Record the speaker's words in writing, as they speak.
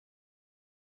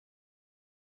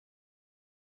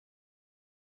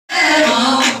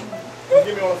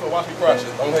Watch me crush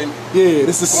it. Don't hate me. Yeah,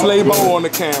 this is Slay-Bo on the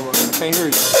camera. I can't hear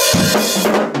you.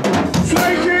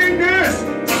 Slay King this!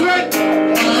 Slay!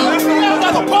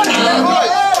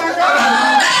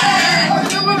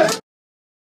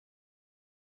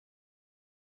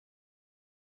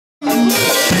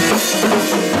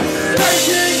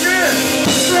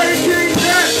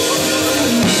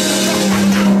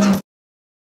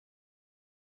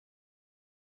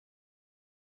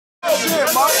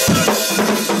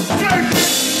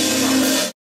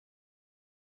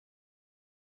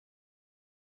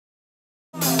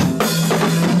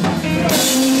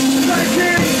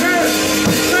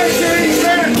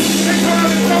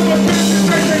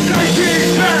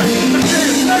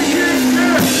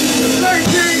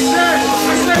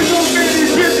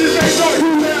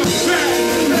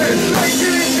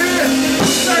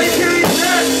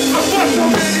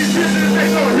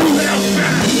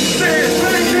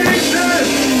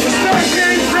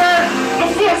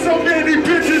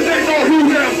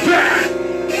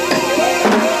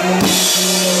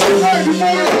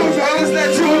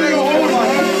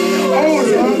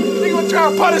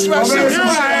 Punish my shit.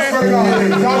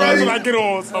 Y'all ready? I get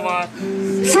on somebody.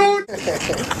 Shoot! This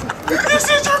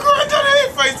shit you're going to the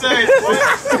face ass.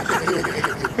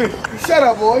 Shut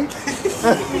up, boy.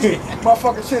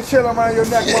 Motherfucking shit chill around your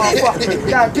neck, motherfucker. You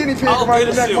got a guinea pig around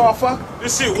your neck, motherfucker.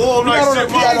 This shit warm like shit,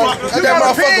 motherfucker. You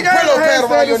got a pig pillow pad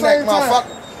around your neck, motherfucker.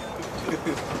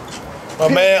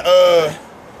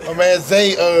 My man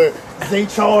Zay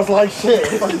Charles like shit.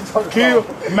 Kill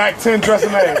Mac 10 dressing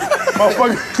ass.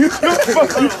 Motherfucker.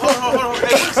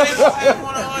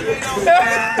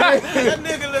 That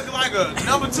nigga look like a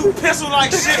 #2 pistol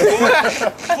like shit, boy.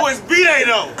 For his B-Day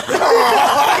though.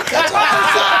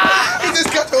 He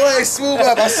just got the way smooth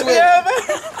up, I swear.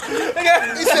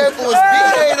 He said for his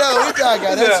B-Day though, he got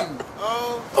that you.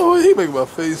 Oh, he make my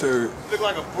face hurt. Look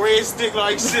like a breadstick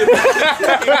like shit.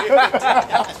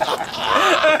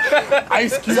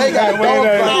 Ice Cube. Zay got dog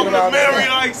bait around Mary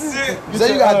like shit. You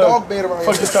say you got dog bait around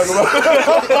your Fuck you talking about?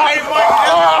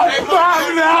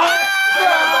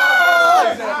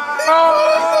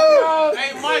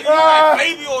 Hey Mike, you got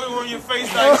baby oil on your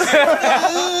face like shit.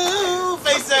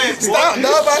 Face ass. Stop,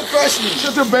 nobody crush me.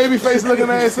 Shut your baby face looking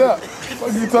ass up.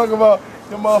 What you talking about?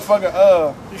 Your motherfucker,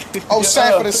 Oh,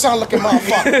 Sanford and Son looking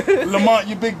motherfucker. Lamont,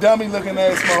 you big dummy looking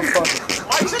ass motherfucker.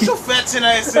 Mike, shut your fat chin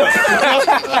ass up.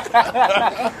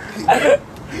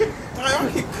 I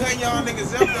keep cutting y'all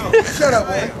niggas up though. Shut up,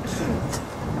 boy.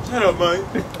 Shut up, man.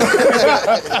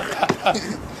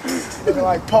 Looking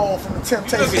like Paul from the You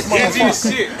Temptations, looking dingy as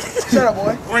motherfucker. shit. Shut up,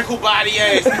 boy. Wrinkle body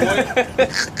ass, boy.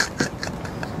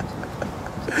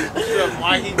 Shut up,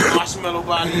 Mikey. Marshmallow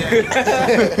body ass.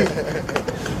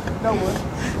 No, boy.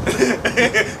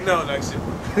 No, that shit.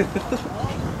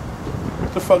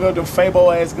 The fuck up them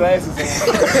Fabo ass glasses on.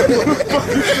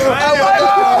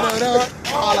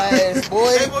 All ass,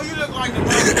 boy. Hey, boy, you look like the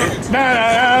motherfucker.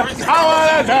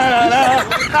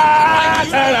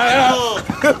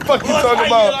 Fuck you talking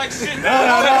about? Like shit.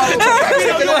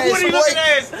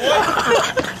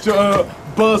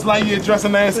 Buzz Lightyear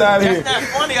dressing ass out here. That's not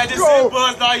funny. I just said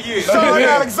Buzz Lightyear. Sean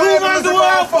Alexander Who runs the looking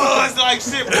world? motherfucker. Buzz like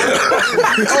shit, boy.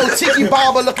 Oh, Tiki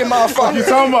Barber looking What you motherfucker.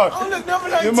 talking about? I don't look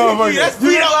nothing like Your Tiki. motherfucker. That's You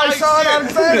Peter look like like Sean shit.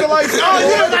 Alexander like shit. Oh,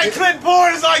 you look like Clint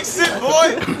Borders like shit,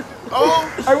 boy. Oh,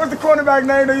 Hey, what's the quarterback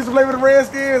name they used to play with the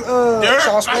Redskins? Dirt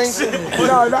Sean like Springs. shit.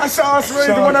 No, not Sean Springs,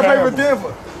 the Sean one that played with Campbell.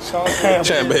 Denver. Sean Campbell.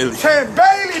 Champ Bailey. Champ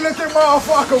Bailey looking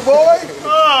motherfucker, boy.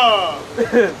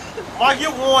 Mike,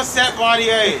 you worn set body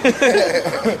ass.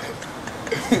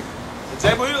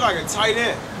 J-Boy, you look like a tight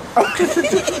end.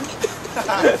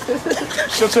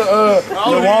 Shut your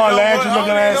Lawan Landry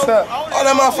looking ass up. Oh,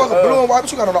 that motherfucker blue and white.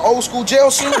 What you got on, an old school jail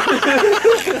suit? Oh,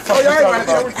 y'all ain't about to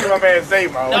tell me my man Zay,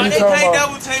 bro. Nah, you they talking can't about?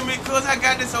 double take me because I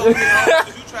got this over here.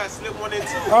 You try to slip one in too.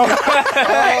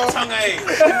 Hey, tongue ass.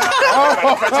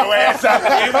 Cut your ass out.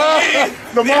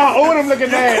 Lamar Odom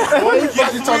looking ass. What the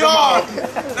fuck you talking about?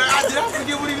 Nah, did I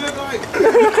forget what he looked like?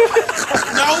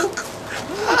 No.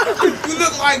 You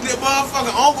look like the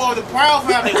motherfucking uncle of the Proud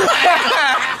Family.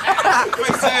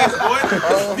 Face ass, boy.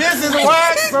 This is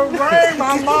why to bring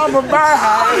my mama back.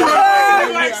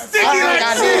 Like sticky I like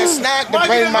got shit. a snack to Mike,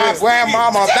 bring you my look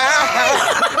grandmama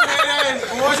back.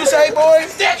 sticky. What you say, boy?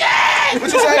 Sticky!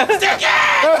 What you say? Sticky!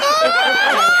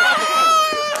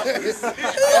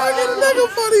 Nigga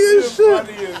funny as shit.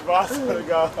 Funny as boss of the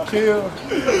God. Kill.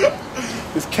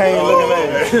 This Kane looking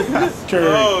ass. Curry.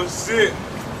 Oh shit.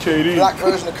 KD. Black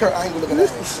version of Kurt Angle looking at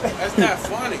this. That's not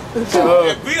funny. And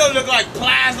Vito look like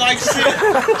plies like shit.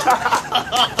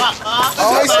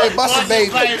 Oh, he said busted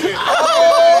baby.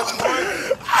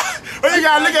 But you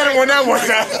gotta look at it on that one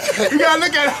time. You gotta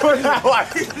look at it on that one.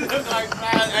 He look like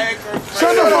Brian Ackers.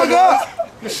 Shut the fuck up.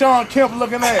 The Sean Kemp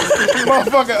looking ass.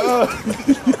 Motherfucker.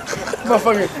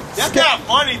 That's not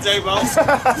funny, J-Bo.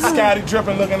 Scotty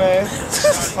dripping looking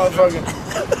ass. Motherfucker.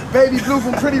 Baby Blue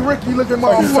from Pretty Ricky looking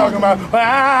motherfucker. You talking about?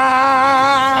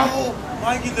 Oh,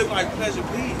 Mikey look like Pleasure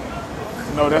P.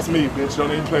 No, that's me, bitch. Don't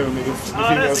even play with me. This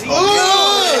That's You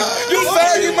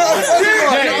faggot motherfucker. You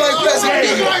like Pleasant P.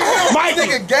 Mike,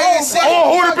 Nigga gay as shit.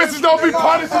 oh, who the bitches don't be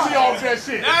punishing me off that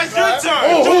shit? That's your turn.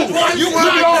 Oh, who? You Look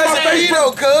at all my Pleasant P Facebook. though,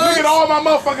 Look cuz. at all my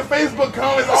motherfucking Facebook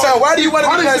comments. So why do you want to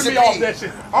be punishing me Pleasant off P? that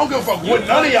shit? I don't give a fuck what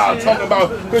none of y'all talking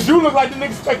about. Cause you look like the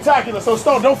nigga Spectacular. So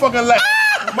Stone, don't fucking let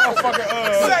motherfucker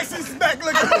Sexy smack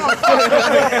looking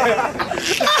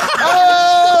motherfucker.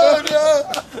 Oh, no.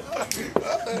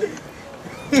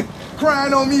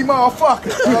 Crying on me,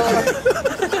 motherfucker.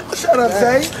 Shut up,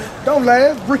 Zay. Don't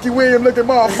laugh. Ricky Williams looking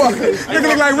motherfucker. Nigga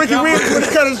look like Ricky Williams when he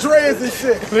cut his dreads and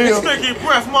shit. Sticky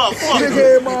breath, motherfucker. Big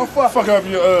head motherfucker. fuck up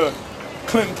your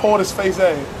Clinton Porter's face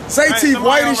ass. Zay teeth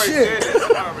white as shit.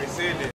 I already said that.